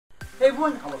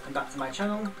everyone, and welcome back to my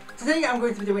channel. Today I'm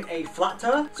going to be doing a flat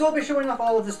tour, so I'll be showing off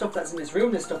all of the stuff that's in this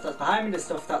room, the stuff that's behind me, the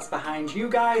stuff that's behind you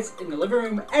guys, in the living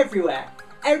room, everywhere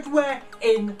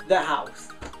in the house.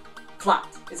 Flat.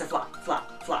 It's a flat.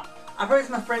 I promised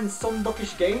my friend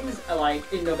SunBookishGamesx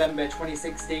like in November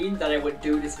 2016 that I would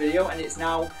do this video, and it's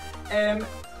now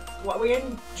what are we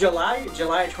in? July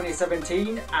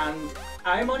 2017, and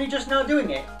I'm only just now doing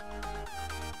it.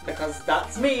 Because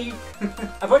that's me.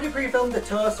 I've already pre-filmed the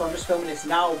tour, so I'm just filming this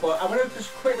now, but I want to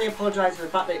just quickly apologise for the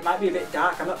fact that it might be a bit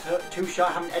dark. I'm not too sure,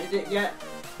 I haven't edited it yet.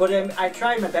 But I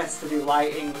tried my best to do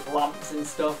lighting with lamps and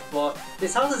stuff, but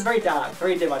this house is very dark,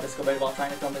 very dim, I discovered while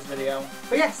trying to film this video.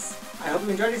 But yes, I hope you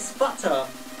enjoyed this flat tour.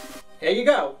 Here you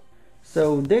go.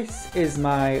 So this is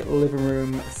my living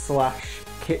room slash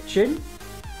kitchen.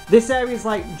 This area is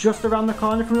like just around the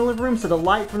corner from the living room, so the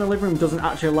light from the living room doesn't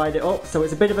actually light it up, so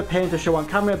it's a bit of a pain to show on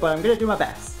camera, but I'm going to do my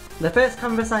best. The first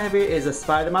canvas I have here is a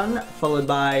Spider-Man, followed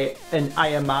by an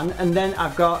Iron Man, and then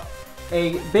I've got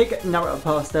a big Naruto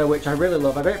poster, which I really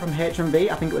love. I got it from H&V,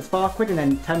 I think it was £4 and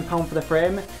then £10 for the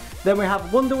frame. Then we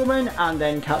have Wonder Woman and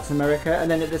then Captain America, and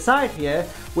then at the side here,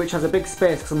 which has a big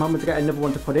space because I'm hoping to get another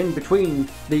one to put in between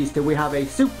these two, we have a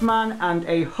Superman and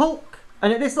a Hulk.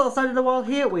 And at this little side of the wall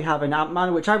here, we have an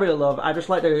Ant-Man, which I really love. I just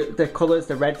like the colours,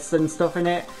 the reds and stuff in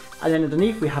it. And then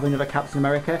underneath, we have another Captain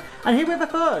America. And here we have a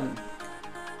phone.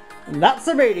 And that's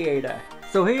a radiator.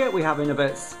 So here we have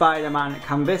another Spider-Man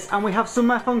canvas, and we have some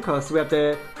more Funkos. So we have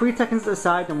the 3 Tekkens at the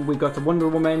side, and we got a Wonder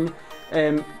Woman,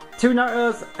 2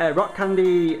 Narutos, Rock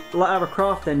Candy, Lara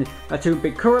Croft, and 2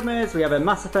 big Kurumas. We have a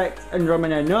Mass Effect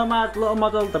Andromeda Nomad little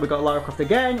model. Then we got Lara Croft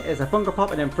again, is a Funko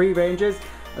Pop, and then 3 Rangers.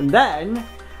 And then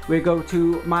we go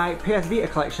to my PS Vita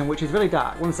collection, which is really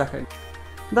dark. 1 second.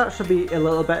 That should be a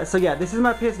little better. So yeah, this is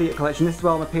my PS Vita collection. This is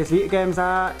where all my PS Vita games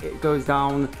are. It goes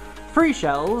down 3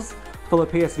 shelves full of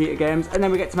PS Vita games, and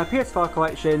then we get to my PS4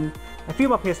 collection, a few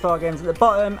more PS4 games at the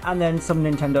bottom, and then some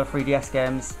Nintendo 3DS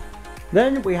games.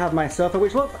 Then we have my sofa,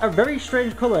 which looks a very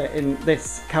strange colour in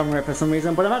this camera for some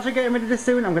reason, but I'm actually getting rid of this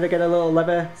soon. I'm going to get a little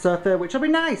leather sofa, which will be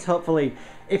nice, hopefully.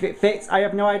 If it fits, I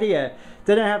have no idea.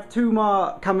 Then I have 2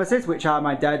 more canvases, which are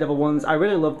my Daredevil ones. I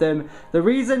really love them. The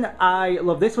reason I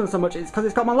love this one so much is because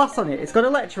it's got my last on it. It's got a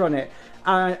lecture on it.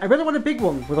 And I really want a big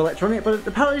one with a lecture on it, but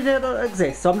apparently they don't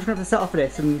exist, so I'm just going to have to set off for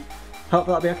this and hope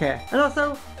that'll be okay. And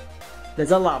also,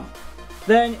 there's a lamp.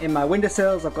 Then in my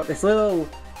windowsills, I've got this little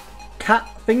cat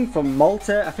thing from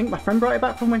Malta. I think my friend brought it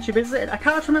back from when she visited. I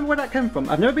can't remember where that came from.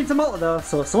 I've never been to Malta though,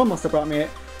 so someone must have brought me it.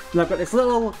 And I've got this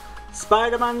little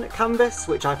Spider-Man canvas,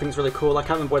 which I think is really cool. I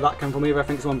can't remember where that came from either. I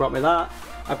think someone brought me that.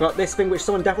 I've got this thing which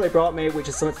someone definitely brought me, which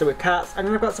is something to do with cats. And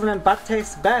then I've got some of them Bad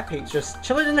Taste Bear Peats just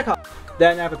chilling in the car.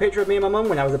 Then I have a picture of me and my mum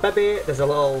when I was a baby. There's a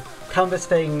little canvas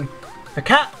thing for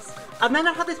cats. And then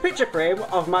I have this picture frame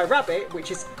of my rabbit, which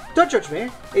is, don't judge me,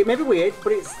 it may be weird,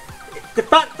 but it's the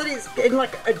fact that it's in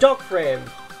like a dog frame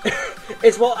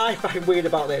is what I find weird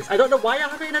about this. I don't know why I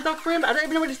have it in a dog frame. I don't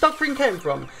even know where this dog frame came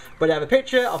from. But I have a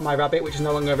picture of my rabbit, which is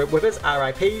no longer with us,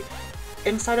 RIP,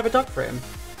 inside of a dog frame.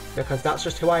 Because that's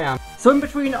just who I am. So in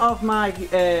between of my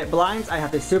blinds, I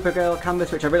have this Supergirl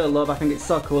canvas, which I really love. I think it's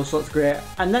so cool, she looks great.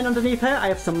 And then underneath here, I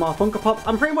have some more Funko Pops.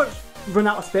 I'm pretty much run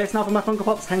out of space now for my Funko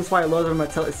Pops, hence why a load of them are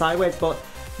tilted sideways. But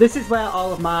this is where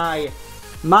all of my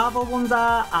Marvel ones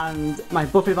are, and my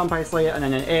Buffy the Vampire Slayer, and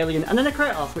then an Alien, and then a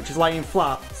Kratos, which is lying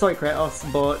flat. Sorry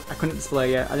Kratos, but I couldn't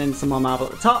display it. And then some more Marvel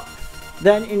at the top.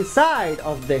 Then inside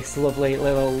of this lovely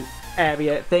little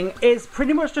area thing is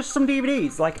pretty much just some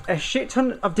DVDs, like a shit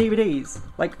ton of DVDs,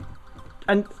 like,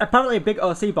 and apparently a big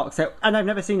OC box set, and I've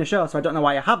never seen a show, so I don't know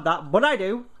why I have that, but I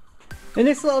do. In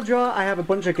this little drawer I have a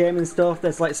bunch of gaming stuff.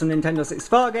 There's like some Nintendo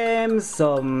 64 games,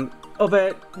 some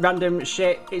other random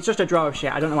shit. It's just a drawer of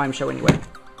shit, I don't know why I'm showing you it.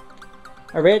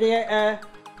 A radiator,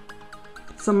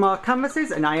 some more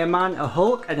canvases, an Iron Man, a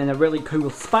Hulk, and then a really cool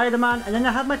Spider-Man, and then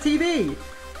I have my TV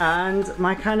and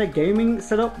my kind of gaming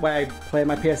setup where I play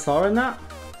my PS4 and that.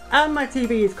 And my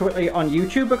TV is currently on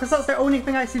YouTube because that's the only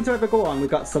thing I seem to ever go on. We've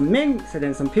got some Minx, and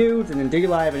then some Pewds, and then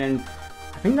D-Live, and then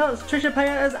I think that's Trisha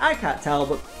Paytas. I can't tell,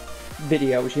 but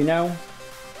videos, you know.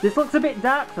 This looks a bit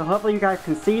dark, so hopefully you guys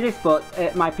can see this, but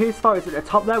my PS4 is at the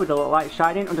top there with a little light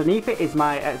shining. Underneath it is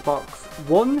my Xbox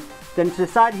One. Then to the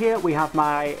side here we have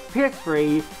my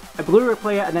PS3, a Blu-ray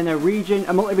player, and then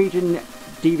a multi-region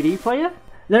DVD player.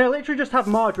 Then I literally just have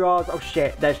more drawers of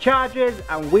shit. There's chargers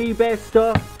and Wii-based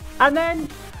stuff, and then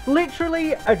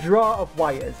literally a drawer of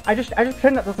wires. I just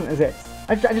pretend that doesn't exist.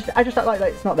 I just act like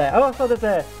it's not there. Oh, also there's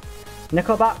a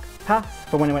Nickelback pass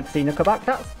for when I went to see Nickelback.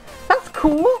 That's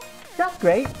cool. That's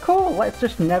great. Cool. Let's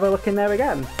just never look in there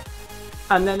again.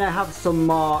 And then I have some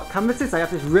more canvases. I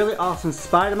have this really awesome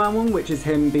Spider-Man one, which is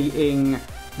him being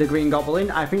the Green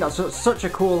Goblin. I think that's such a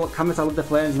cool canvas. I love the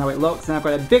flames and how it looks. And I've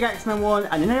got a big X-Men one,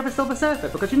 and then I have a Silver Surfer,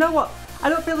 because you know what? I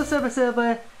don't feel the Silver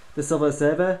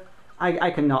Surfer,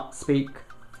 I cannot speak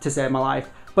to save my life.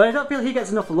 But I don't feel he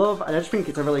gets enough love, and I just think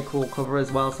it's a really cool cover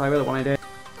as well, so I really wanted it.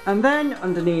 And then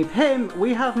underneath him,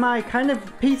 we have my kind of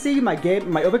PC,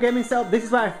 my other gaming setup. This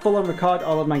is where I full on record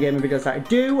all of my gaming videos that I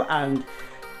do, and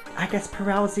I guess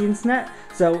peruse the internet.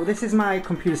 So this is my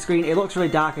computer screen. It looks really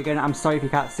dark again. I'm sorry if you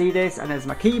can't see this. And there's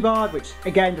my keyboard, which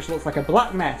again just looks like a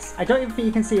black mess. I don't even think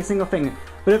you can see a single thing.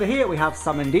 But over here we have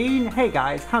Sam and Dean. Hey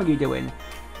guys, how you doing?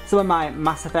 Some of my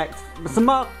Mass Effect, some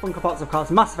more Funko Pops of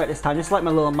course, Mass Effect this time, just like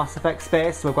my little Mass Effect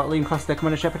space. So we've got Liam Costa,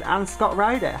 Commander Shepard and Scott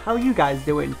Ryder. How are you guys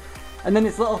doing? And then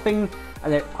this little thing,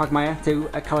 Quagmire to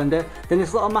a calendar. Then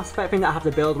this little Mass Effect thing that I have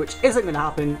to build, which isn't going to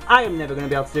happen. I am never going to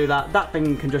be able to do that. That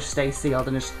thing can just stay sealed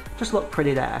and just look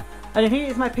pretty there. And here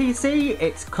is my PC.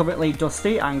 It's currently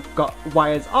dusty and got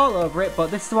wires all over it,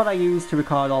 but this is what I use to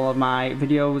record all of my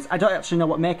videos. I don't actually know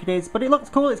what make it is, but it looks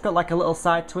cool. It's got like a little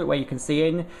side to it where you can see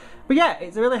in. But yeah,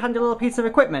 it's a really handy little piece of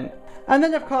equipment. And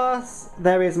then of course,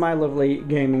 there is my lovely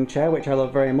gaming chair, which I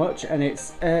love very much. And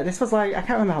it's, this was like, I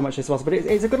can't remember how much this was, but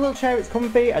it's a good little chair, it's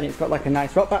comfy, and it's got like a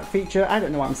nice rock back feature. I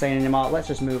don't know what I'm saying anymore, let's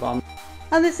just move on.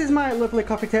 And this is my lovely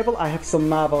coffee table. I have some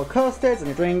Marvel coasters and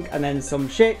a drink and then some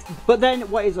shit. But then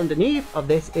what is underneath of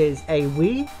this is a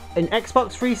Wii, an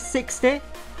Xbox 360.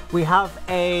 We have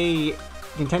a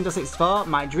Nintendo 64,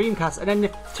 my Dreamcast, and then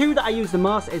the two that I use the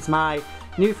most is my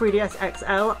new 3DS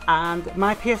XL and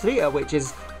my PS Vita, which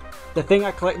is the thing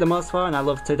I collect the most for and I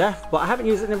love to death. But I haven't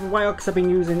used it in a while because I've been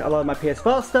using a lot of my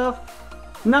PS4 stuff.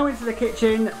 Now into the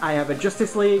kitchen, I have a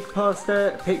Justice League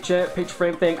poster, picture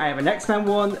frame thing, I have an X-Men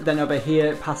one, then over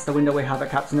here past the window we have a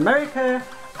Captain America,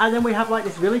 and then we have like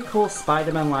this really cool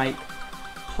Spider-Man like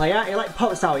player. It like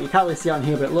pops out, you can't really see it on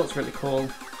here but it looks really cool.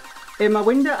 In my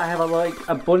window I have like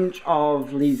a bunch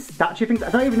of these statue things.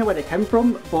 I don't even know where they came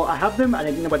from, but I have them and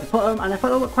I didn't know where to put them and I thought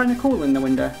they looked kind of cool in the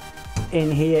window. In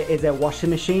here is a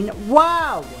washing machine.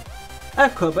 Wow!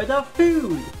 A cupboard of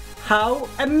food! How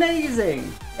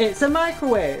amazing! It's a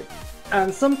microwave,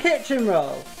 and some kitchen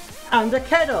rolls, and a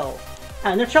kettle,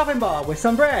 and a chopping board with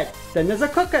some bread. Then there's a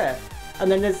cooker, and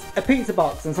then there's a pizza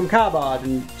box and some cardboard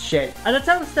and shit, and a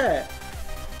toaster,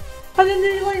 and then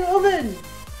there's like an oven.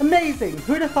 Amazing!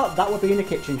 Who'd have thought that would be in the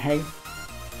kitchen, hey?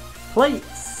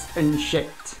 Plates and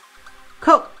shit,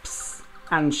 cups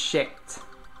and shit.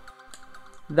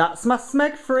 That's my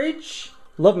Smeg fridge.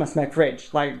 Love my Smeg fridge.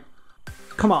 Like,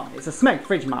 come on, it's a Smeg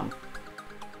fridge, man.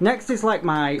 Next is like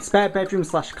my spare bedroom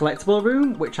slash collectible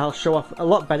room, which I'll show off a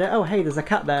lot better. Oh hey, there's a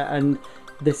cat there, and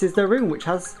this is the room which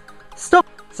has stuff.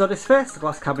 So this first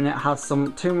glass cabinet has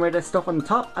some Tomb Raider stuff on the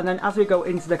top, and then as we go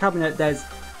into the cabinet there's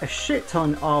a shit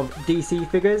ton of DC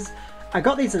figures. I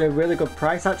got these at a really good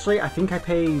price actually. I think I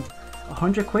paid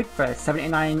 100 quid for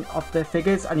 79 of the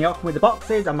figures, and you all come with the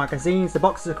boxes and magazines. The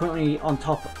boxes are currently on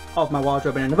top of my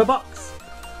wardrobe in another box.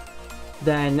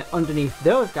 Then underneath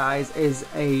those guys is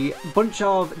a bunch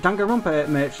of Danganronpa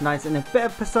merchandise and a bit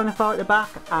of Persona 4 at the back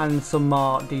and some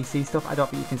more DC stuff. I don't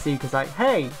think you can see because like,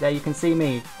 hey, there you can see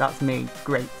me. That's me.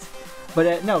 Great.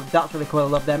 But no, that's really cool. I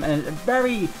love them. And at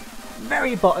the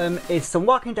very bottom is some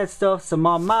Walking Dead stuff, some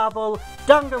more Marvel,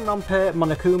 Danganronpa,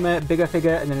 Monokuma, bigger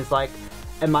figure, and then there's like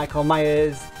a Michael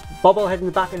Myers bobblehead in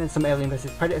the back and then some Alien vs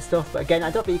Predator stuff. But again,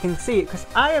 I don't think you can see it because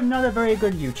I am not a very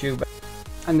good YouTuber.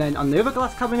 And then on the other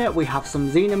glass cabinet we have some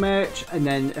Xena merch, and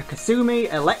then a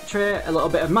Kasumi, Elektra, a little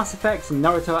bit of Mass Effect, some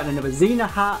Naruto and another Xena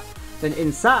hat. Then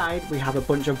inside we have a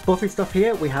bunch of Buffy stuff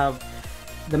here. We have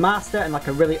the Master and like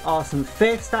a really awesome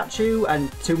Faith statue,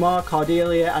 and two more,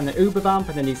 Cordelia and the Uber Vamp,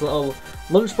 and then these little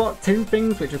lunchbox tin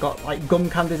things which have got like gum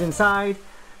candies inside.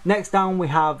 Next down we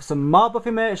have some more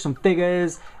Buffy merch, some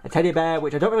figures, a teddy bear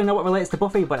which I don't really know what relates to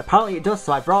Buffy but apparently it does,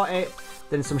 so I brought it.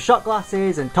 Then some shot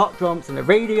glasses and top drums and a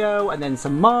radio, and then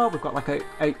some more. We've got like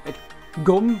a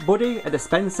gum buddy, a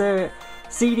dispenser,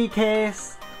 CD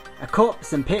case, a cup,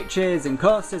 some pictures and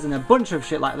coasters and a bunch of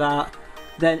shit like that.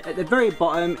 Then at the very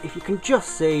bottom, if you can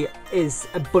just see, is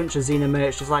a bunch of Xena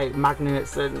merch, just like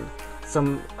magnets and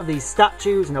some of these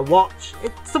statues and a watch.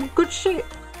 It's some good shit.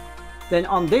 Then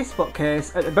on this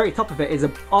bookcase, at the very top of it, is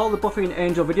all the Buffy and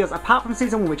Angel videos, apart from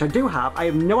season 1, which I do have. I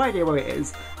have no idea where it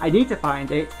is. I need to find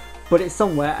it. But it's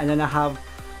somewhere. And then I have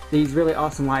these really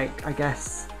awesome, like, I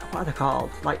guess, what are they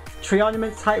called? Like tree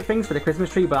ornaments type things for the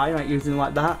Christmas tree, but I don't use them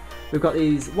like that. We've got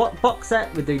these box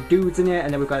set with the dudes in it,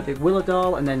 and then we've got the Willow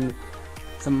doll, and then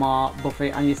some more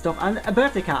Buffy and stuff, and a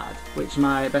birthday card, which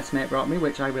my best mate brought me,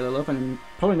 which I really love and I'm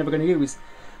probably never going to use.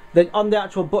 Then on the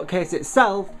actual bookcase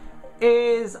itself,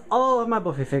 is all of my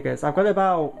Buffy figures. I've got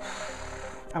about,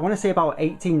 I want to say about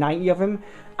 80, 90 of them,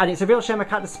 and it's a real shame I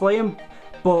can't display them,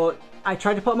 but I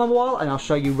tried to put them on the wall, and I'll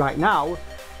show you right now.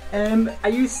 I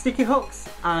use sticky hooks,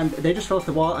 and they just fell off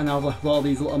the wall, and I've left all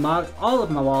these little marks all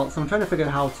over my wall, so I'm trying to figure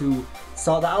out how to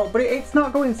sort that out, but it's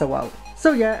not going so well.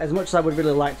 So yeah, as much as I would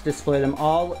really like to display them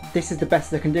all, this is the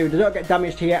best they can do. They don't get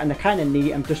damaged here, and they're kind of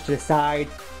neat, and just to the side.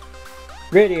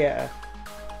 Radiator.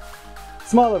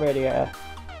 Smaller radiator.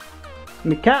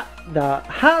 My cat that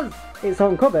has its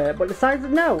own cover, but decides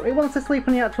that no, it wants to sleep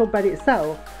on the actual bed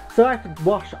itself, so I have to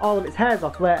wash all of its hairs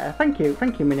off later. Thank you,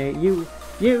 Minnie. You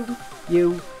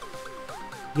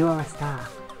are a star.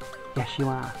 Yes, you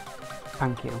are.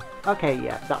 Thank you. Okay,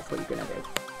 yeah, that's what you're gonna do.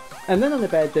 And then on the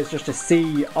bed, there's just a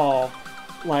sea of,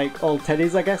 like, old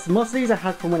teddies, I guess. Most of these I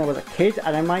had from when I was a kid,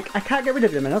 and I'm like, I can't get rid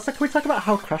of them. And also, can we talk about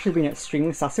how Crash has been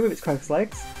extremely sassy with its crossed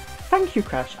legs? Thank you,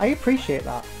 Crash. I appreciate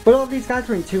that. But all of these guys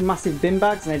were in 2 massive bin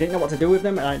bags, and I didn't know what to do with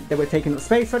them, and they were taking up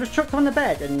space, so I just chucked them on the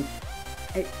bed, and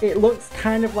it looks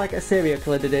kind of like a serial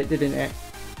killer did it, didn't it?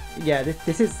 Yeah,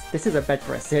 this is a bed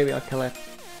for a serial killer.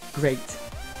 Great.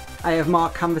 I have more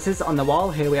canvases on the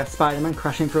wall. Here we have Spider-Man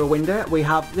crashing through a window. We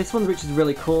have this one, which is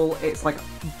really cool. It's like a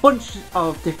bunch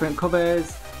of different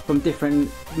covers from different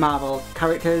Marvel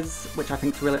characters, which I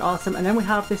think is really awesome. And then we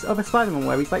have this other Spider-Man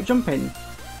where he's like jumping.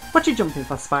 What you jumping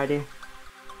for, Spidey?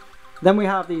 Then we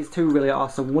have these 2 really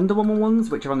awesome Wonder Woman ones,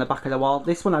 which are on the back of the wall.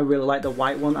 This one I really like, the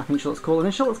white one. I think she looks cool, and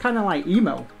then she looks kind of like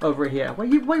emo over here. Why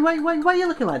are you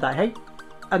looking like that, hey?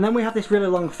 And then we have this really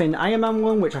long thin Iron Man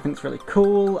one, which I think is really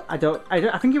cool. I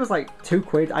think it was like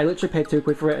 £2. I literally paid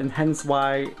 £2 for it, and hence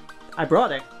why I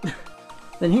brought it.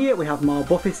 Then here we have more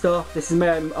Buffy stuff. This is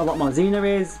where a lot more Xena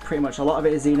is. Pretty much a lot of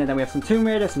it is Xena. Then we have some Tomb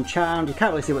Raider, some Charmed. You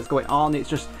can't really see what's going on. It's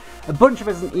just a bunch of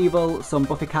Resident Evil, some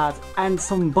Buffy cards, and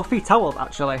some Buffy towels,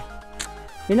 actually.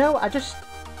 You know, I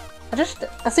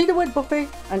see the word Buffy,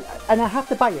 and I have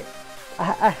to buy it.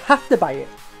 I have to buy it.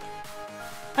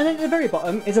 And then at the very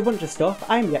bottom is a bunch of stuff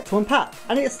I'm yet to unpack,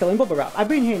 and it's still in bubble wrap. I've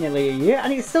been here nearly a year,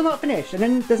 and it's still not finished. And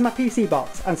then there's my PC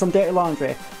box and some dirty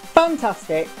laundry.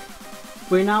 Fantastic!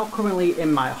 We're now currently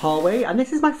in my hallway, and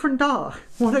this is my front door.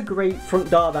 What a great front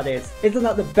door that is. Isn't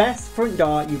that the best front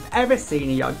door you've ever seen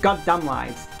in your goddamn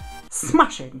lives?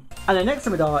 Smashing! And then next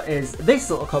to my door is this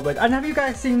little cupboard. And have you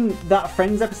guys seen that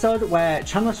Friends episode where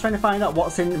Chandler's trying to find out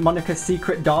what's in Monica's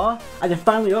secret door, and they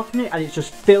finally open it and it's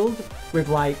just filled with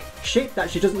like shit that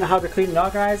she doesn't know how to clean and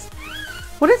organise?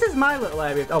 Well, this is my little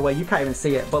area. Oh well, you can't even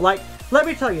see it, but like, let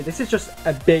me tell you, this is just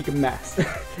a big mess.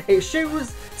 It's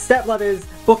shoes, step ladders,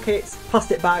 buckets,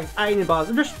 plastic bags, ironing bars,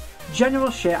 and just general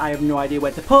shit I have no idea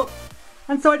where to put.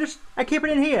 And so I keep it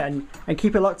in here and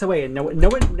keep it locked away, and no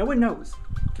one knows.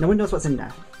 No one knows what's in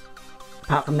there.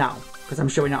 Apart from now, because I'm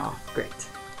showing it off. Great.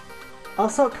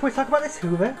 Also, can we talk about this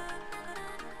Hoover?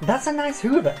 That's a nice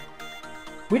Hoover.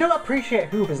 We don't appreciate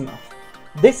Hoovers enough.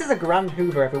 This is a grand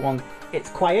Hoover, everyone. It's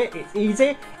quiet, it's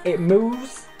easy, it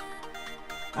moves.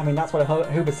 I mean, that's what a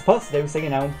Hoover's supposed to do, so you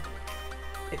know.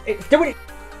 It's doing it!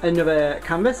 Another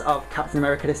canvas of Captain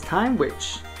America this time,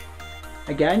 which,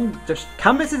 again, just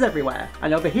canvases everywhere.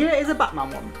 And over here is a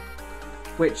Batman one,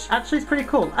 which actually is pretty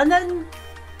cool. And then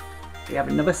we have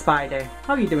another Spidey.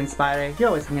 How are you doing, Spidey? You're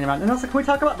always hanging around. And also, can we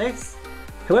talk about this?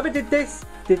 Whoever did this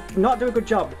did not do a good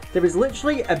job. There is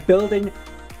literally a building,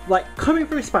 like, coming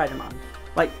through Spider-Man.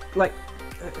 Like,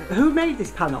 who made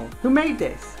this panel? Who made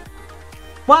this?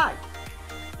 Why?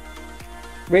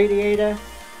 Radiator.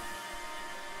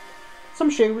 Some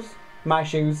shoes. My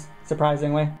shoes,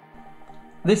 surprisingly.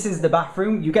 This is the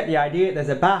bathroom. You get the idea. There's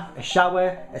a bath, a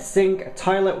shower, a sink, a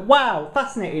toilet. Wow,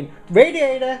 fascinating.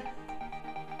 Radiator.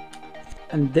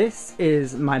 And this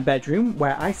is my bedroom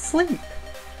where I sleep.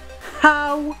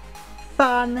 How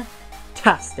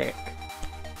fantastic.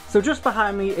 So just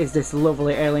behind me is this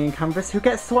lovely alien canvas who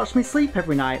gets to watch me sleep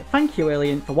every night. Thank you,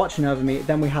 alien, for watching over me.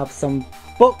 Then we have some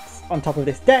books on top of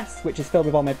this desk, which is filled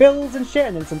with all my bills and shit,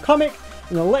 and then some comics,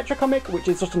 an electrocomic, which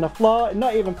is just on the floor and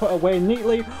not even put away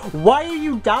neatly. Why are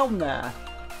you down there?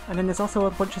 And then there's also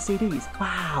a bunch of CDs.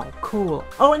 Wow, cool.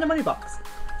 Oh, and a money box.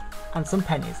 And some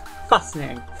pennies.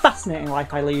 Fascinating. Fascinating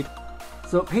life I lead.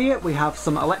 So up here we have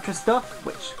some Electra stuff,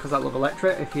 which, because I love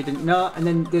Electra, if you didn't know. And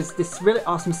then there's this really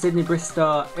awesome Sydney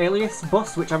Bristow Alias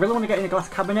bust, which I really want to get in a glass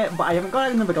cabinet, but I haven't got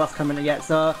another glass cabinet yet.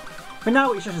 So for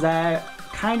now it's just there,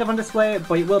 kind of on display,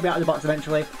 but it will be out of the box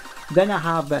eventually. Then I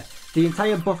have the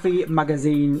entire Buffy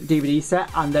magazine DVD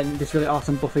set, and then this really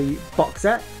awesome Buffy box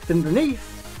set. Then underneath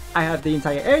I have the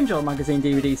entire Angel magazine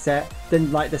DVD set,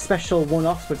 then like the special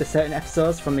one-offs with the certain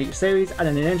episodes from each series, and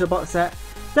then an Angel box set.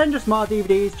 Then just more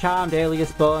DVDs, Charmed,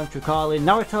 Alias, Bone, True Calling,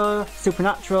 Naruto,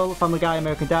 Supernatural, Family Guy,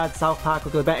 American Dad, South Park,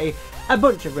 Ugly Betty, a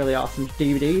bunch of really awesome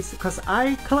DVDs because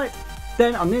I collect.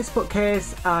 Then on this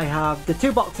bookcase I have the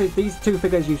 2 boxes, these 2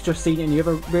 figures you've just seen in the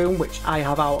other room, which I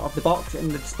have out of the box in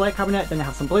the display cabinet. Then I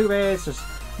have some Blu-rays, just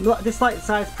this like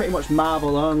size pretty much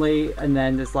Marvel only, and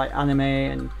then there's like anime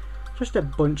and just a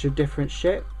bunch of different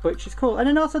shit, which is cool. And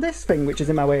then also this thing which is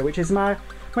in my way, which is my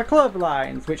clothes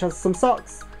lines, which has some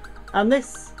socks and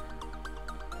this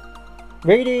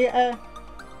radiator.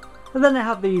 And then I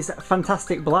have these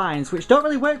fantastic blinds which don't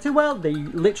really work too well. They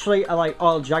literally are like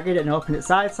all jagged and open at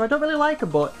sides, so I don't really like them,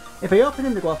 but if I open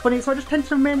them they go funny, so I just tend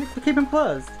to mainly keep them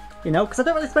closed, you know, because I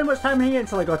don't really spend much time in here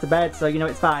until I go to bed, so you know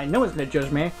it's fine. No one's going to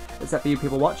judge me except for you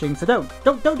people watching, so don't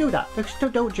do that.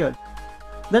 Don't judge.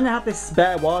 Then I have this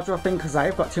spare wardrobe thing because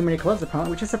I've got too many clothes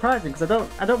apparently, which is surprising because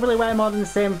I don't really wear more than the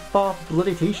same 4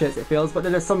 bloody t-shirts it feels, but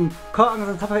then there's some coat hangers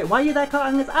on top of it. Why are you there, coat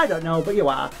hangers? I don't know, but you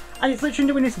are. And it's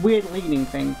literally doing this weird leaning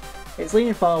thing. It's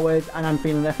leaning forward and I'm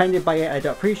feeling offended by it, I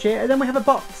don't appreciate it. And then we have a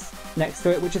box next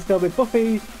to it which is filled with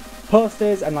Buffy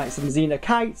posters and like some Xena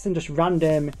kites and just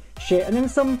random shit. And then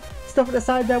some stuff at the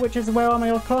side there which is where all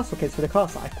my old coursebook is for the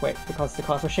course that I quit because the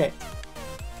course was shit.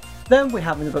 Then we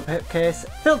have another bookcase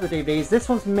filled with DVDs. This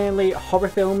one's mainly horror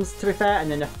films to be fair,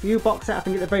 and then a few box sets. I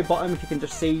think at the very bottom, if you can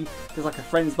just see, there's like a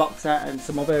Friends box set and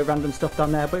some other random stuff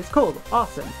down there, but it's cool,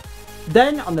 awesome.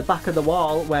 Then on the back of the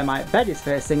wall where my bed is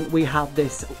facing, we have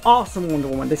this awesome Wonder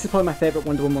Woman. This is probably my favourite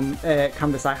Wonder Woman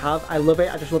canvas I have. I love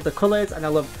it, I just love the colours, and I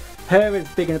love her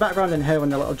as big in the background and her on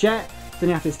the little jet. Then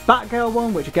you have this Batgirl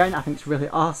one, which again I think is really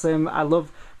awesome.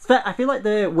 I feel like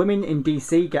the women in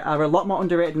DC are a lot more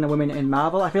underrated than the women in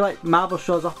Marvel. I feel like Marvel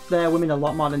shows off their women a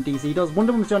lot more than DC does.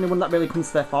 Wonder Woman's the only one that really comes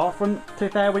to their forefront, to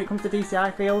be fair, when it comes to DC,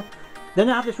 I feel. Then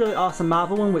I have this really awesome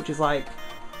Marvel one, which is like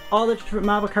all the different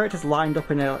Marvel characters lined up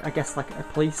in I guess like a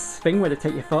police thing where they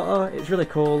take your photo. It's really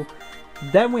cool.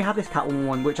 Then we have this Catwoman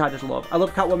one, which I just love. I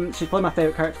love Catwoman. She's probably my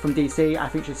favourite character from DC. I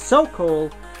think she's so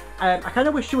cool. I kind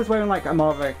of wish she was wearing like a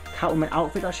more of a Catwoman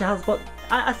outfit that she has, but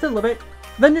I still love it.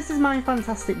 Then this is my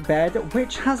fantastic bed,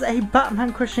 which has a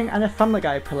Batman cushion and a Family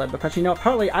Guy pillow, because you know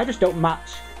apparently I just don't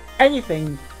match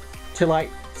anything to like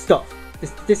stuff.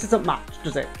 This doesn't match,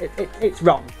 does it? It's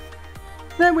wrong.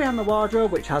 Then we have my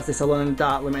wardrobe, which has this Alone in the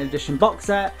Dark limited edition box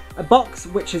set, a box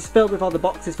which is filled with all the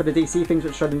boxes for the DC things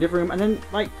which showed in the living room, and then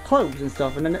like clothes and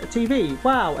stuff, and then a TV,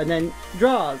 wow, and then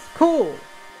drawers, cool.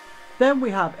 Then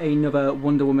we have another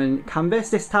Wonder Woman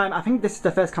canvas. This time, I think this is the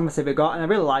first canvas I've ever got, and I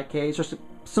really like it. It's just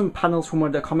some panels from one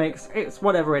of the comics. It's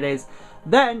whatever it is.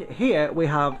 Then here we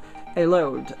have a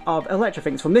load of Electra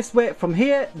things. From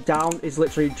here down is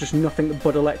literally just nothing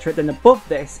but Electra. Then above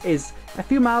this is a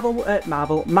few Marvel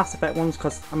Mass Effect ones,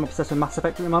 because I'm obsessed with Mass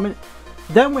Effect at the moment.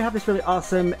 Then we have this really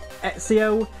awesome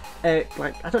Ezio.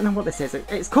 Like, I don't know what this is.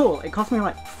 It's cool. It cost me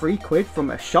like £3 from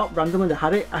a shop randomly that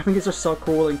had it. I think it's just so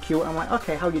cool and cute. I'm like,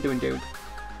 okay, how you doing, dude?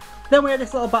 Then we have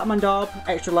this little Batman daub,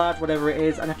 extra large, whatever it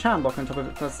is, and a charm book on top of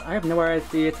it, because I have no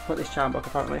idea to put this charm book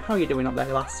apparently. How are you doing up there,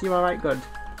 lass? You alright? Good.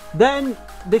 Then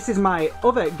this is my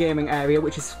other gaming area,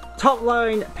 which is top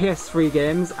line PS3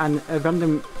 games and a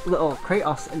random little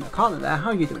Kratos in the corner there.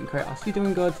 How are you doing, Kratos? You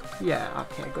doing good? Yeah,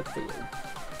 okay, good for you.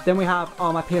 Then we have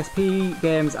all my PSP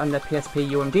games and the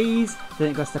PSP UMDs. Then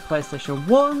it goes to PlayStation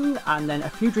 1 and then a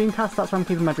few Dreamcast. That's where I'm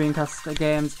keeping my Dreamcast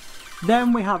games.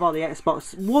 Then we have all the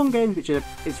Xbox One games, which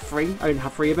is free. I only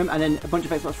have 3 of them. And then a bunch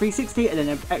of Xbox 360 and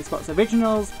then Xbox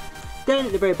Originals. Then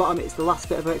at the very bottom it's the last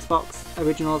bit of Xbox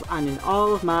Originals and then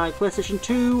all of my PlayStation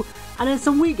 2 and then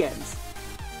some Wii games.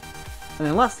 And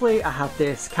then lastly I have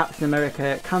this Captain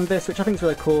America canvas, which I think is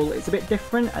really cool. It's a bit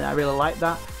different and I really like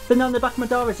that. Then on the back of my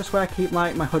door is just where I keep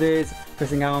like my hoodies,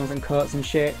 prison arms and coats and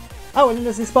shit. Oh, and then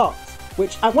there's this box,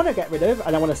 which I want to get rid of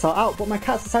and I want to sort out, but my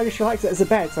cat's decided she likes it as a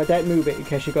bed, so I don't move it in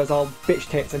case she goes all bitch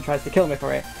tits and tries to kill me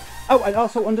for it. Oh, and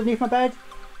also underneath my bed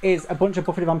is a bunch of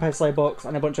Buffy the Vampire Slayer books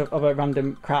and a bunch of other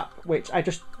random crap, which I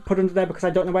just put under there because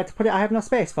I don't know where to put it. I have no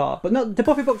space for. But no, the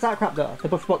Buffy books are crap though. The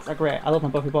Buffy books are great. I love my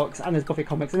Buffy books, and there's Buffy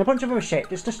comics and a bunch of other shit.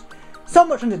 There's just so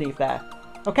much underneath there.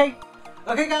 Okay?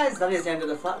 Okay guys, that is the end of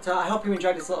the flat tour. I hope you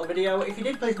enjoyed this little video. If you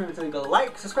did, please remember to leave a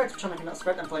like, subscribe to the channel if you're not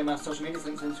subscribed, and follow my social media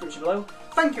links in the description below.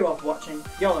 Thank you all for watching.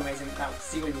 You're all amazing. Now,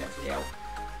 see you in the next video.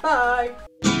 Bye!